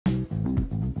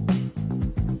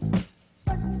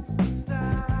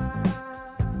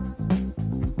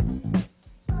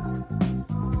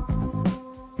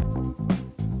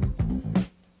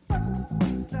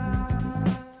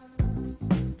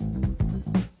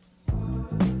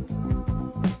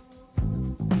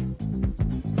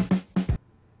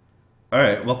All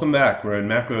right, welcome back. We're in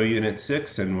Macro Unit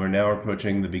 6, and we're now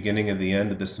approaching the beginning of the end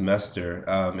of the semester.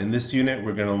 In this unit,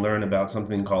 we're going to learn about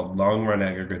something called long-run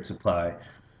aggregate supply.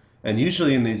 And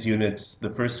usually in these units, the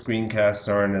first screencasts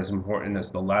aren't as important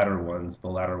as the latter ones. The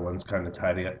latter ones kind of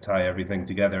tie everything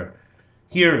together.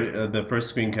 Here, the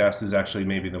first screencast is actually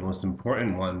maybe the most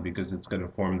important one because it's going to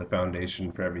form the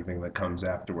foundation for everything that comes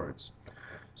afterwards.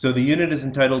 So the unit is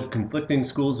entitled Conflicting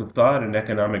Schools of Thought and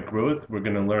Economic Growth. We're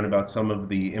going to learn about some of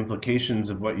the implications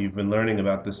of what you've been learning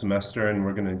about this semester, and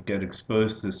we're going to get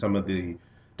exposed to some of the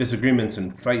disagreements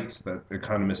and fights that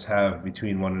economists have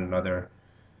between one another.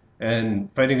 And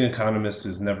fighting economists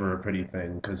is never a pretty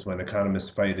thing, because when economists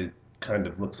fight, it kind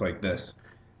of looks like this.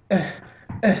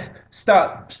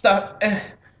 Stop, stop,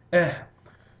 eh.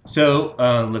 So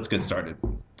let's get started.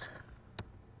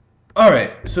 All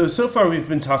right, so far we've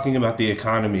been talking about the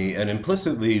economy, and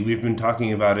implicitly we've been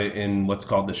talking about it in what's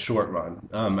called the short run.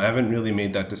 I haven't really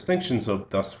made that distinction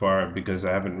thus far because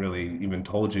I haven't really even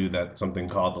told you that something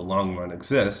called the long run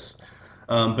exists.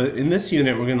 But in this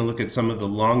unit, we're going to look at some of the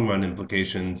long run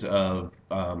implications of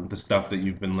the stuff that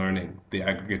you've been learning, the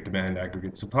aggregate demand,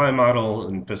 aggregate supply model,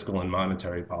 and fiscal and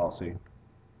monetary policy.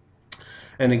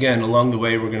 And again, along the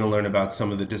way, we're going to learn about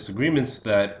some of the disagreements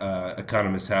that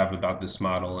economists have about this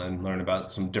model and learn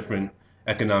about some different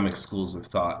economic schools of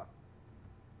thought.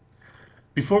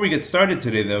 Before we get started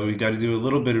today, though, we've got to do a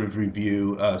little bit of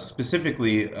review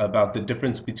specifically about the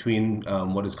difference between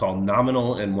what is called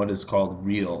nominal and what is called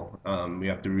real. We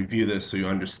have to review this so you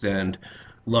understand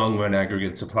long-run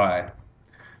aggregate supply.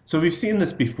 So we've seen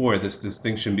this before, this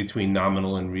distinction between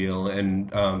nominal and real,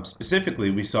 and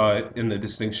specifically we saw it in the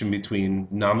distinction between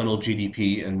nominal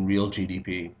GDP and real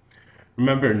GDP.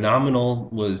 Remember, nominal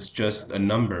was just a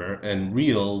number, and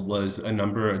real was a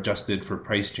number adjusted for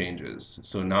price changes.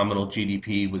 So nominal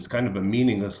GDP was kind of a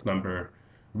meaningless number.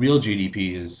 Real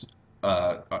GDP is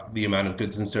the amount of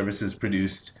goods and services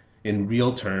produced in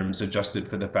real terms adjusted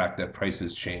for the fact that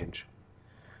prices change.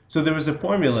 So there was a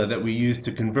formula that we used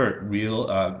to convert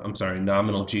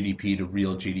nominal GDP to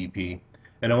real GDP.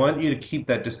 And I want you to keep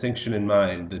that distinction in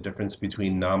mind, the difference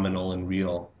between nominal and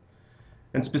real.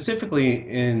 And specifically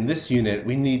in this unit,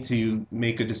 we need to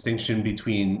make a distinction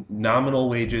between nominal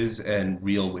wages and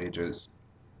real wages.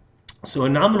 So a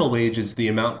nominal wage is the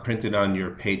amount printed on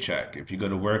your paycheck. If you go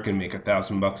to work and make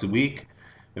 $1,000 a week,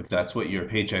 if that's what your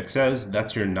paycheck says,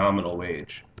 that's your nominal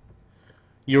wage.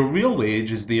 Your real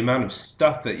wage is the amount of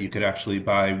stuff that you could actually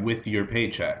buy with your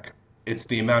paycheck. It's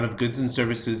the amount of goods and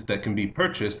services that can be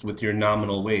purchased with your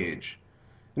nominal wage.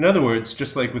 In other words,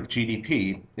 just like with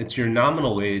GDP, it's your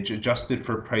nominal wage adjusted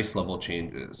for price level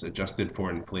changes, adjusted for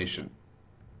inflation.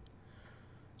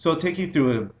 So I'll take you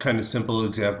through a kind of simple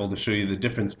example to show you the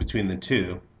difference between the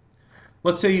two.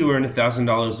 Let's say you earn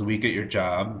 $1,000 a week at your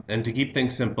job, and to keep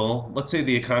things simple, let's say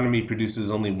the economy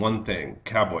produces only one thing,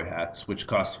 cowboy hats, which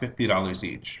cost $50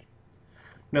 each.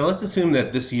 Now let's assume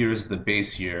that this year is the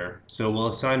base year, so we'll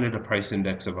assign it a price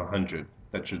index of 100.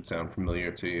 That should sound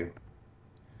familiar to you.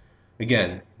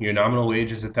 Again, your nominal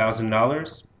wage is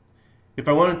 $1,000. If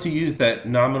I wanted to use that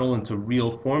nominal into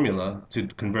real formula to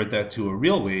convert that to a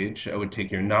real wage, I would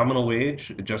take your nominal wage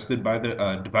adjusted by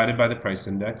divided by the price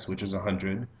index, which is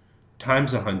 100,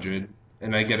 times 100,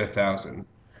 and I get 1,000.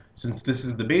 Since this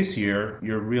is the base year,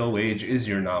 your real wage is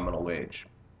your nominal wage.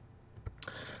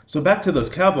 So back to those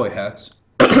cowboy hats,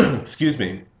 excuse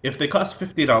me, if they cost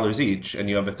 $50 each and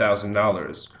you have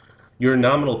 $1,000, your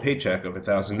nominal paycheck of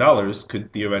 $1,000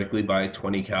 could theoretically buy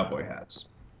 20 cowboy hats.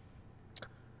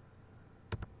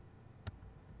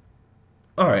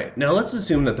 Alright, now let's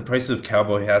assume that the price of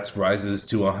cowboy hats rises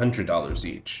to $100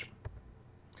 each.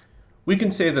 We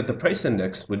can say that the price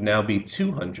index would now be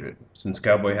 200. Since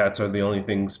cowboy hats are the only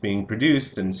things being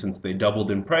produced, and since they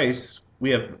doubled in price, we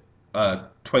have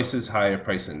twice as high a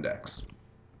price index.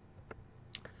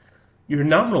 Your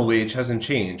nominal wage hasn't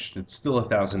changed. It's still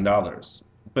 $1,000.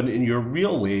 But your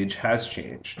real wage has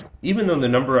changed. Even though the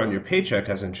number on your paycheck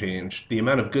hasn't changed, the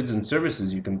amount of goods and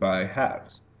services you can buy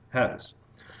has.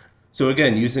 So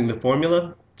again, using the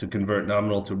formula to convert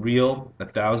nominal to real,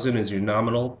 1,000 is your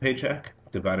nominal paycheck,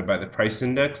 divided by the price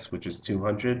index, which is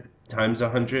 200, times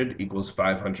 100 equals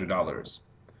 $500.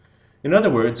 In other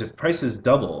words, if prices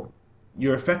double,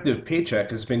 your effective paycheck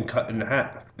has been cut in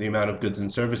half. The amount of goods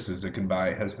and services it can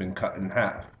buy has been cut in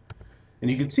half. And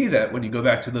you can see that when you go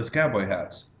back to those cowboy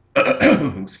hats.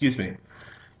 Excuse me.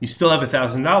 You still have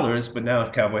 $1,000, but now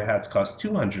if cowboy hats cost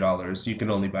 $200, you can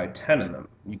only buy 10 of them.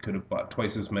 You could have bought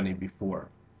twice as many before.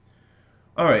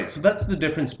 Alright, so that's the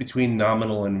difference between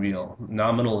nominal and real.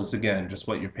 Nominal is, again, just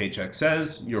what your paycheck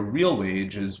says. Your real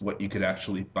wage is what you could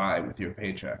actually buy with your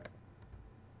paycheck.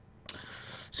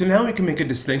 So now we can make a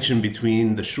distinction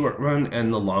between the short run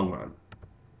and the long run.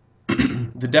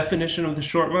 The definition of the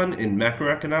short run in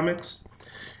macroeconomics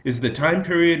is the time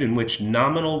period in which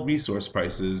nominal resource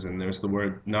prices, and there's the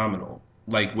word nominal,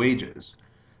 like wages,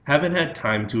 haven't had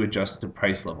time to adjust to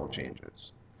price level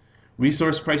changes.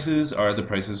 Resource prices are the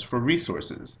prices for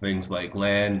resources, things like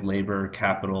land, labor,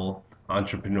 capital,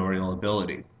 entrepreneurial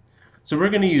ability. So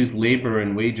we're going to use labor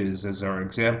and wages as our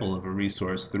example of a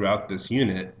resource throughout this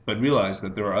unit, but realize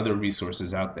that there are other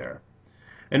resources out there.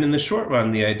 And in the short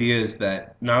run, the idea is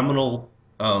that nominal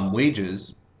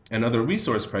wages and other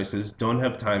resource prices don't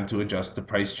have time to adjust to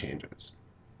price changes.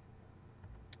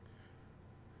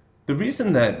 The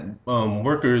reason that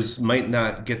workers might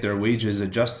not get their wages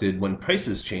adjusted when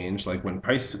prices change, like when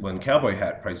cowboy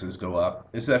hat prices go up,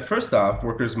 is that first off,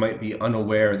 workers might be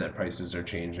unaware that prices are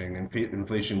changing and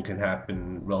inflation can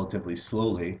happen relatively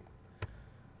slowly.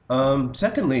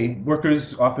 Secondly,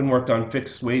 workers often worked on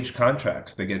fixed wage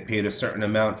contracts. They get paid a certain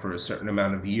amount for a certain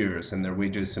amount of years, and their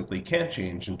wages simply can't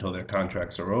change until their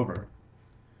contracts are over.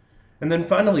 And then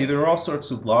finally, there are all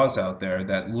sorts of laws out there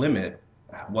that limit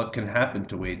what can happen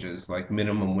to wages, like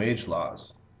minimum wage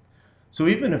laws. So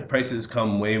even if prices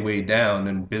come way, way down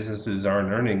and businesses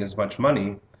aren't earning as much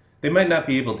money, they might not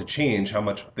be able to change how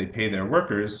much they pay their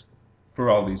workers for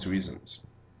all these reasons.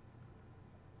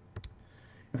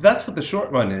 If that's what the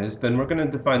short run is, then we're going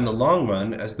to define the long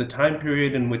run as the time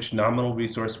period in which nominal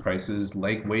resource prices,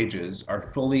 like wages,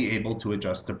 are fully able to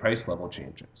adjust to price level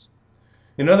changes.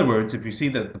 In other words, if you see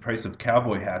that the price of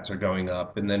cowboy hats are going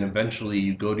up, and then eventually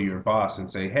you go to your boss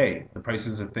and say, hey, the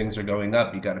prices of things are going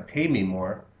up, you got to pay me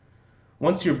more.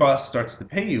 Once your boss starts to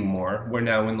pay you more, we're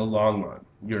now in the long run.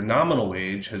 Your nominal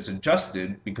wage has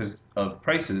adjusted because of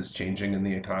prices changing in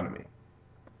the economy.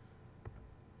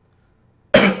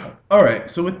 All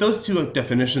right, so with those two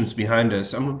definitions behind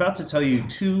us, I'm about to tell you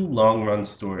two long-run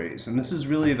stories, and this is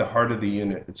really the heart of the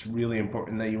unit. It's really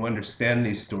important that you understand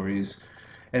these stories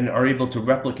and are able to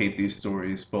replicate these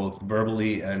stories both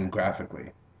verbally and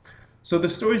graphically. So the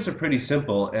stories are pretty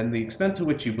simple, and the extent to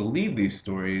which you believe these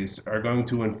stories are going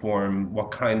to inform what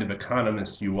kind of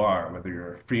economist you are, whether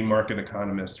you're a free market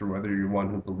economist or whether you're one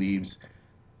who believes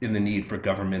in the need for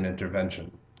government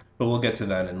intervention. But we'll get to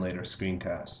that in later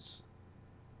screencasts.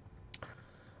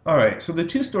 All right, so the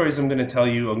two stories I'm going to tell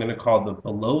you, I'm going to call the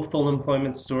below full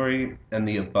employment story and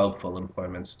the above full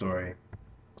employment story.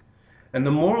 And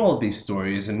the moral of these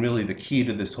stories, and really the key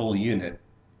to this whole unit,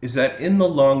 is that in the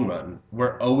long run,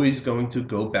 we're always going to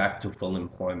go back to full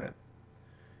employment.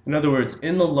 In other words,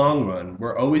 in the long run,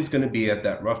 we're always going to be at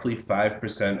that roughly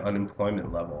 5%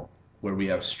 unemployment level, where we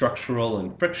have structural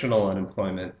and frictional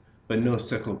unemployment, but no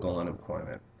cyclical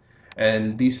unemployment.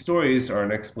 And these stories are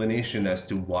an explanation as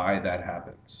to why that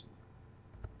happens.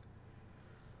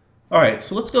 All right,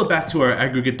 so let's go back to our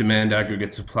aggregate demand,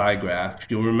 aggregate supply graph.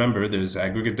 You'll remember there's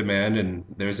aggregate demand and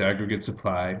there's aggregate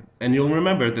supply. And you'll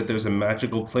remember that there's a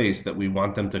magical place that we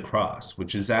want them to cross,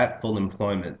 which is at full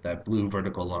employment, that blue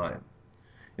vertical line.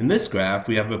 In this graph,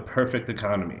 we have a perfect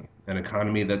economy, an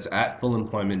economy that's at full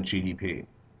employment GDP.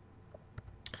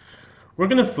 We're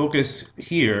going to focus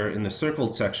here in the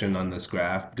circled section on this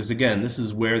graph because, again, this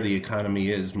is where the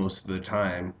economy is most of the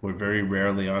time. We're very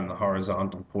rarely on the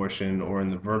horizontal portion or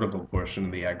in the vertical portion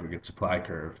of the aggregate supply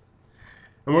curve.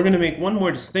 And we're going to make one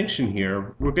more distinction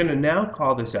here. We're going to now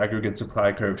call this aggregate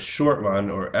supply curve short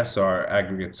run or SR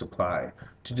aggregate supply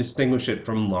to distinguish it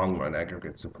from long run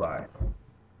aggregate supply.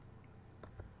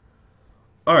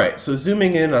 All right, so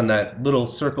zooming in on that little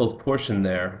circled portion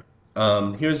there,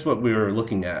 here's what we were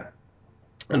looking at.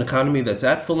 An economy that's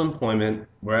at full employment,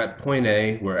 we're at point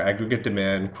A, where aggregate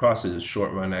demand crosses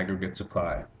short-run aggregate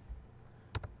supply.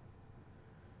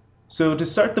 So to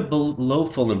start the below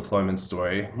full employment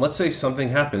story, let's say something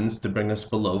happens to bring us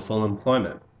below full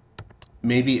employment.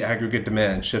 Maybe aggregate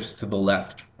demand shifts to the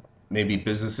left. Maybe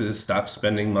businesses stop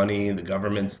spending money, the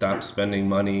government stops spending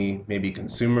money, maybe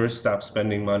consumers stop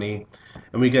spending money,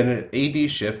 and we get an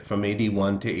AD shift from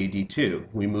AD1 to AD2.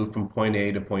 We move from point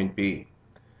A to point B.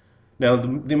 Now,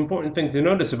 the important thing to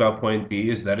notice about point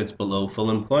B is that it's below full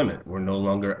employment. We're no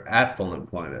longer at full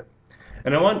employment.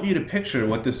 And I want you to picture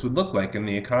what this would look like in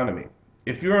the economy.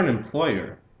 If you're an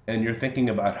employer and you're thinking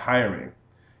about hiring,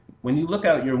 when you look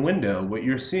out your window, what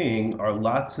you're seeing are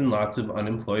lots and lots of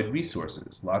unemployed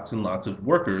resources, lots and lots of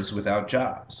workers without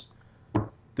jobs.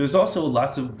 There's also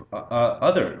lots of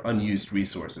other unused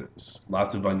resources,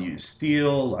 lots of unused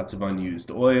steel, lots of unused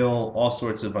oil, all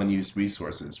sorts of unused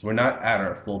resources. We're not at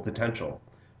our full potential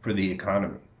for the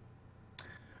economy.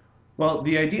 Well,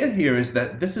 the idea here is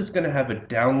that this is going to have a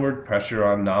downward pressure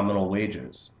on nominal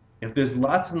wages. If there's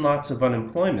lots and lots of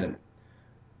unemployment,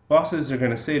 bosses are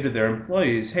going to say to their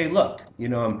employees, hey, look,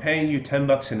 I'm paying you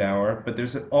 $10 an hour, but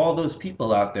there's all those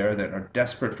people out there that are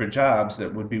desperate for jobs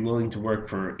that would be willing to work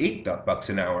for $8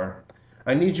 an hour.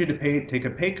 I need you to take a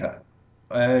pay cut.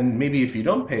 And maybe if you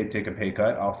don't take a pay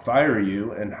cut, I'll fire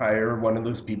you and hire one of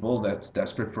those people that's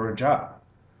desperate for a job.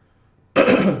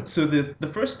 So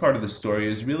the first part of the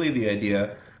story is really the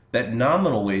idea that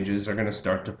nominal wages are going to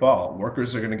start to fall.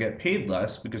 Workers are going to get paid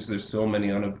less because there's so many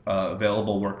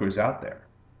available workers out there.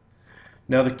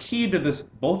 Now the key to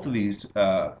both of these,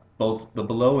 both the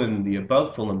below and the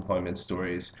above full employment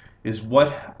stories, is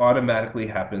what automatically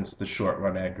happens to the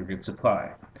short-run aggregate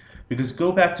supply. Because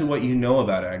go back to what you know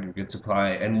about aggregate supply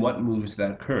and what moves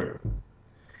that curve.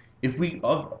 If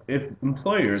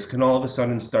employers can all of a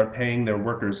sudden start paying their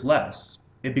workers less,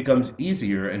 it becomes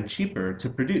easier and cheaper to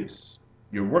produce.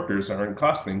 Your workers aren't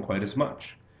costing quite as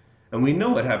much. And we know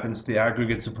what happens to the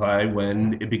aggregate supply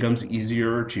when it becomes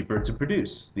easier or cheaper to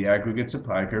produce. The aggregate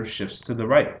supply curve shifts to the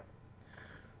right.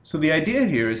 So the idea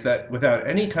here is that without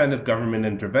any kind of government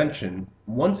intervention,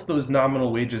 once those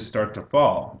nominal wages start to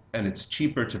fall and it's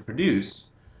cheaper to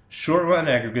produce, short-run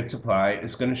aggregate supply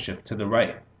is going to shift to the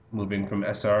right, moving from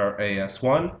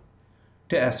SRAS1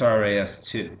 to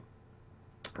SRAS2.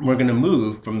 We're going to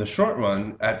move from the short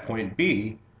run at point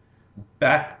B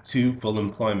back to full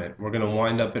employment. We're going to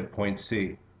wind up at point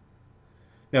C.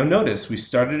 Now notice we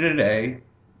started at A,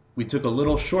 we took a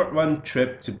little short run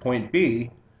trip to point B,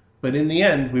 but in the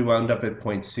end we wound up at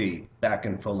point C, back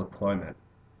in full employment.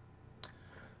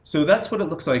 So that's what it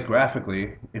looks like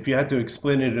graphically. If you had to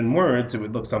explain it in words, it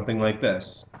would look something like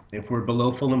this. If we're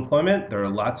below full employment, there are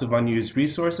lots of unused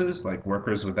resources, like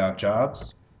workers without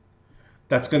jobs.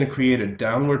 That's going to create a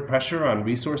downward pressure on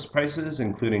resource prices,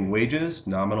 including wages,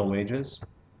 nominal wages.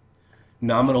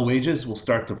 Nominal wages will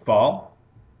start to fall.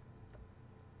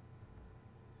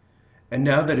 And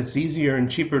now that it's easier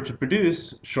and cheaper to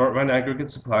produce, short-run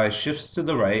aggregate supply shifts to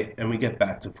the right, and we get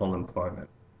back to full employment.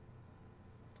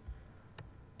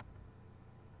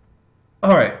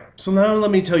 All right, so now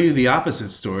let me tell you the opposite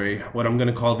story, what I'm going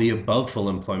to call the above full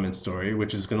employment story,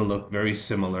 which is going to look very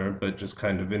similar, but just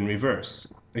kind of in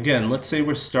reverse. Again, let's say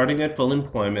we're starting at full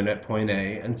employment at point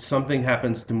A, and something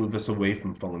happens to move us away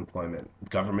from full employment.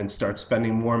 Government starts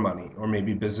spending more money, or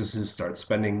maybe businesses start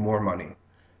spending more money.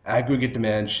 Aggregate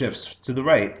demand shifts to the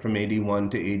right from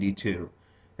 81 to 82,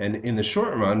 and in the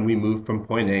short run, we move from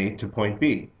point A to point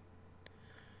B.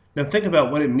 Now think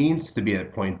about what it means to be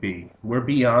at point B. We're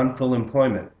beyond full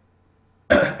employment.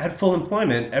 At full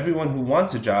employment, everyone who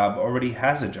wants a job already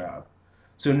has a job.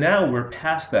 So now we're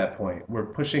past that point. We're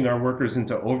pushing our workers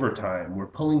into overtime. We're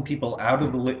pulling people out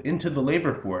of into the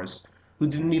labor force who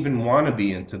didn't even want to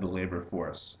be into the labor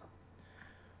force.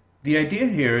 The idea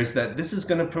here is that this is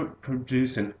going to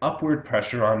produce an upward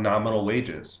pressure on nominal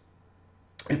wages.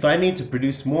 If I need to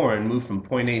produce more and move from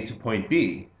point A to point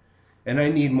B, and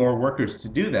I need more workers to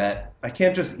do that, I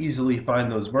can't just easily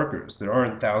find those workers. There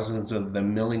aren't thousands of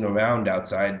them milling around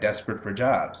outside desperate for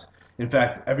jobs. In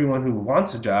fact, everyone who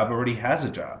wants a job already has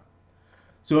a job.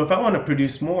 So if I want to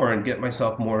produce more and get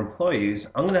myself more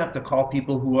employees, I'm going to have to call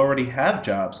people who already have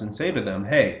jobs and say to them,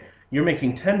 hey, you're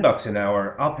making $10 an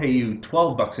hour, I'll pay you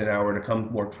 $12 an hour to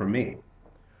come work for me.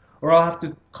 Or I'll have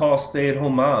to call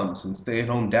stay-at-home moms and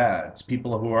stay-at-home dads,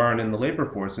 people who aren't in the labor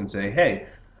force, and say, hey,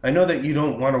 I know that you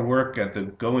don't want to work at the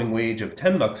going wage of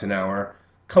 $10 an hour.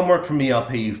 Come work for me, I'll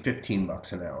pay you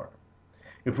 $15 an hour.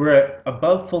 If we're at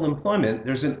above full employment,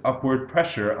 there's an upward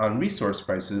pressure on resource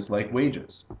prices like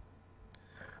wages.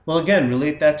 Well, again,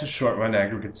 relate that to short-run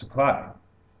aggregate supply.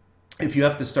 If you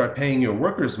have to start paying your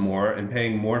workers more and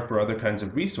paying more for other kinds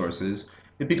of resources,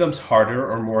 it becomes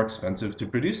harder or more expensive to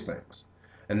produce things.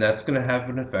 And that's going to have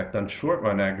an effect on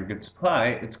short-run aggregate supply.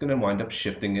 It's going to wind up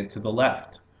shifting it to the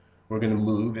left. We're going to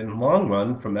move in the long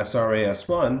run from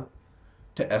SRAS1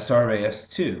 to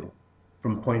SRAS2,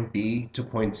 from point B to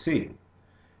point C.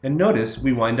 And notice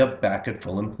we wind up back at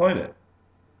full employment.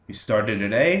 We started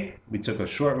at A, we took a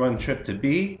short run trip to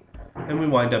B, and we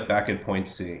wind up back at point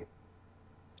C.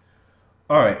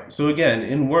 Alright, so again,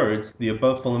 in words, the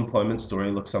above full employment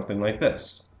story looks something like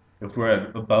this. If we're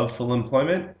at above full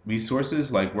employment,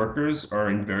 resources like workers are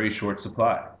in very short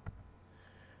supply.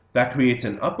 That creates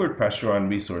an upward pressure on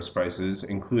resource prices,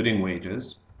 including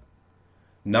wages.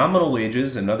 Nominal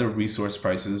wages and other resource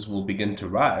prices will begin to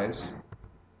rise.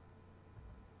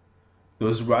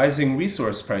 Those rising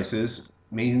resource prices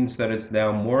means that it's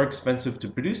now more expensive to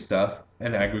produce stuff,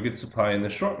 and aggregate supply in the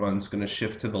short run is going to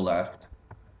shift to the left.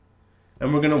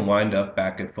 And we're going to wind up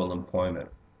back at full employment.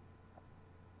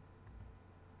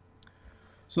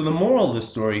 So the moral of the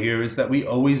story here is that we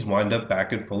always wind up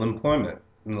back at full employment.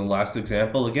 In the last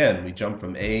example, again, we jump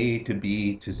from A to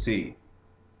B to C.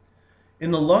 In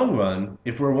the long run,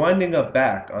 if we're winding up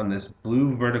back on this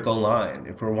blue vertical line,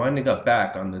 if we're winding up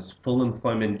back on this full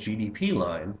employment GDP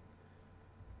line,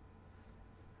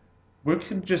 we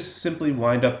can just simply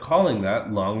wind up calling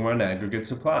that long run aggregate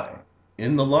supply.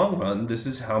 In the long run, this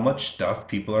is how much stuff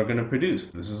people are going to produce.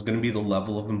 This is going to be the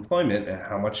level of employment and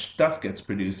how much stuff gets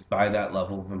produced by that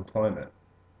level of employment.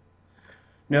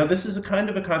 Now, this is a kind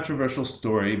of a controversial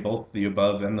story, both the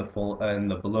above and the full and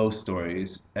the below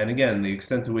stories. And again, the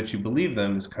extent to which you believe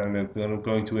them is kind of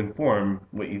going to inform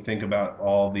what you think about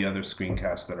all the other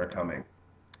screencasts that are coming.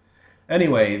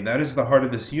 Anyway, that is the heart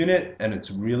of this unit, and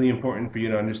it's really important for you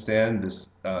to understand this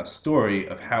story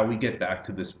of how we get back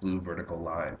to this blue vertical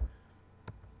line.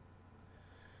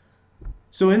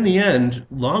 So in the end,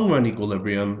 long-run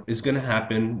equilibrium is going to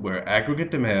happen where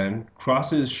aggregate demand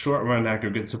crosses short-run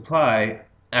aggregate supply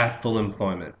at full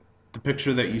employment. The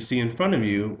picture that you see in front of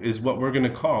you is what we're going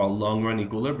to call long-run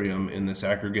equilibrium in this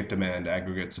aggregate demand,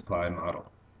 aggregate supply model.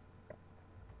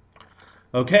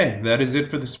 Okay, that is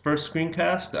it for this first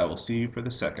screencast. I will see you for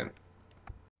the second.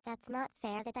 That's not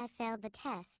fair that I failed the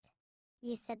test.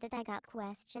 You said that I got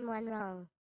question 1 wrong.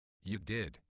 You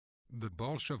did. The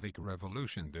Bolshevik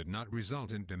Revolution did not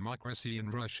result in democracy in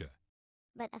Russia.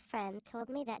 But a friend told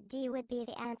me that D would be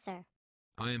the answer.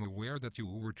 I am aware that you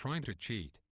were trying to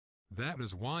cheat. That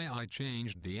is why I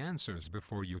changed the answers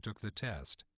before you took the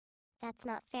test. That's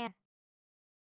not fair.